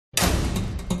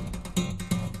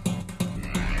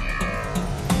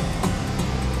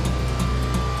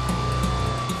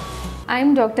I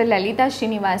am Dr. Lalita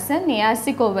Srinivasan,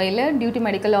 ARC Kovai Duty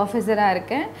Medical Officer.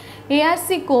 ARC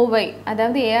Kovai,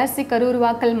 அதாவது ARC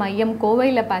கருவுருவாக்கல் மையம்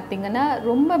கோவையில் பார்த்தீங்கன்னா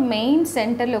ரொம்ப மெயின்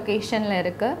சென்டர் லொகேஷனில்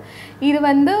இருக்குது. இது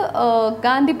வந்து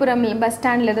காந்திபுரம் பஸ்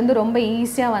ஸ்டாண்ட்லேருந்து ரொம்ப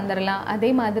ஈஸியாக வந்துடலாம்.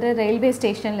 அதே மாதிரி ரயில்வே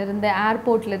ஸ்டேஷன்லேருந்து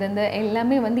ஏர்போர்ட்லேருந்து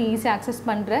எல்லாமே வந்து ஈஸியாக அக்சஸ்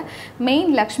பண்ணுற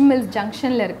மெயின் லக்ஷ்மி மில்ஸ்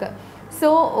ஜங்ஷனில் இருக்குது. ஸோ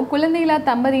குழந்தையில்லா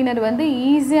தம்பதியினர் வந்து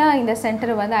ஈஸியாக இந்த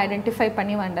சென்டரை வந்து ஐடென்டிஃபை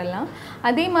பண்ணி வந்துடலாம்.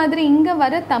 அதே மாதிரி இங்கே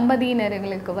வர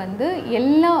தம்பதியினர்களுக்கு வந்து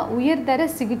எல்லா உயர்தர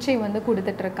சிகிச்சை வந்து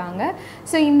கொடுத்துட்ருக்காங்க.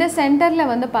 ஸோ இந்த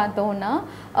சென்டரில் வந்து பார்த்தோன்னா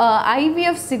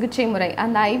ஐவிஎஃப் சிகிச்சை முறை,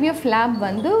 அந்த ஐவிஎஃப் லேப்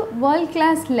வந்து வேர்ல்ட்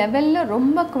கிளாஸ் லெவலில்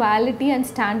ரொம்ப குவாலிட்டி அண்ட்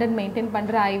ஸ்டாண்டர்ட் மெயின்டைன்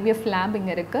பண்ணுற ஐவிஎஃப் லேப்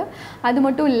இங்கே இருக்குது. அது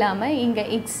மட்டும் இல்லாமல் இங்கே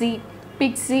இக்ஸி,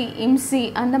 பிக்ஸி, இம்சி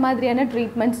அந்த மாதிரியான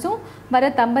ட்ரீட்மெண்ட்ஸும் வர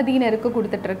தம்பதியினருக்கு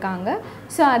கொடுத்துட்ருக்காங்க.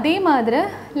 ஸோ அதே மாதிரி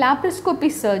லாப்ரோஸ்கோபி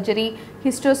சர்ஜரி,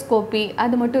 ஹிஸ்டோஸ்கோபி,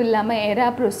 அது மட்டும் இல்லாமல்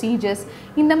எரா ப்ரொசீஜர்ஸ்,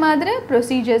 இந்த மாதிரி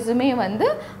ப்ரொசீஜர்ஸுமே வந்து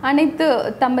அனைத்து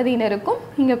தம்பதியினருக்கும்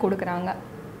இங்கே கொடுக்குறாங்க.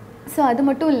 ஸோ அது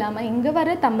மட்டும் இல்லாமல் இங்கே வர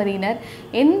தம்பதியினர்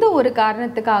எந்த ஒரு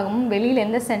காரணத்துக்காகவும் வெளியில்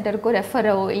எந்த சென்டருக்கோ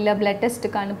ரெஃபரோ இல்லை பிளட்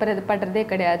டெஸ்ட்டுக்கு அனுப்புறது படுறதே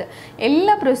கிடையாது.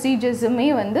 எல்லா ப்ரொசீஜர்ஸுமே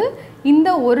வந்து இந்த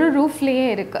ஒரு ரூஃப்லேயே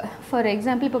இருக்குது. ஃபார்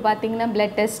எக்ஸாம்பிள் இப்போ பார்த்தீங்கன்னா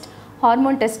பிளட் டெஸ்ட்,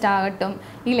 ஹார்மோன் டெஸ்ட் ஆகட்டும்,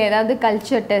 இல்லை ஏதாவது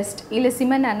கல்ச்சர் டெஸ்ட், இல்லை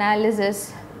சிமெண்ட் அனாலிசிஸ்,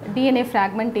 டிஎன்ஏ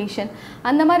ஃப்ராக்மெண்டேஷன்,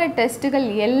 அந்த மாதிரி டெஸ்ட்டுகள்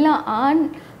எல்லாம் ஆண்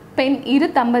பெண் இரு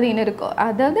தம்பதியினருக்கும்,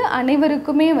 அதாவது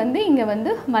அனைவருக்குமே வந்து இங்கே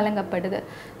வந்து வழங்கப்படுது.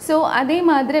 ஸோ அதே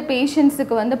மாதிரி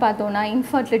பேஷண்ட்ஸுக்கு வந்து பார்த்தோன்னா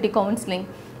இன்ஃபர்டிலிட்டி கவுன்சிலிங்,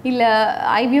 இல்லை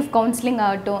ஐவிஎஃப் கவுன்சிலிங்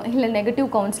ஆகட்டும், இல்லை நெகட்டிவ்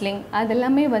கவுன்சிலிங்,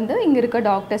 அதெல்லாமே வந்து இங்கே இருக்க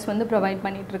டாக்டர்ஸ் வந்து ப்ரொவைட்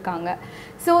பண்ணிகிட்ருக்காங்க.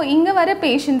 ஸோ இங்கே வர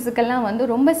பேஷண்ட்ஸுக்கெல்லாம் வந்து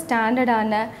ரொம்ப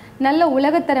ஸ்டாண்டர்டான நல்ல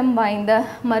உலகத்தரம் வாய்ந்த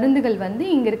மருந்துகள் வந்து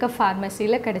இங்கே இருக்க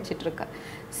ஃபார்மசியில் கிடச்சிட்ருக்கு.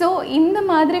 ஸோ இந்த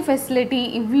மாதிரி ஃபெசிலிட்டி,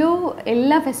 இவ்வளோ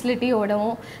எல்லா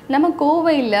ஃபெசிலிட்டியோடவும் நம்ம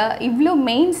கோவையில் இவ்வளோ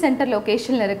மெயின் சென்டர்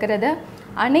லொக்கேஷனில் இருக்கிறத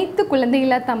அனைத்து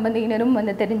குழந்தையில்லா தம்பதியினரும்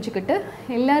வந்து தெரிஞ்சுக்கிட்டு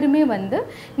எல்லாருமே வந்து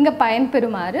இங்கே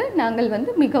பயன்பெறுமாறு நாங்கள்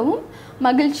வந்து மிகவும்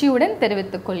மகிழ்ச்சியுடன்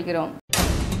தெரிவித்துக் கொள்கிறோம்.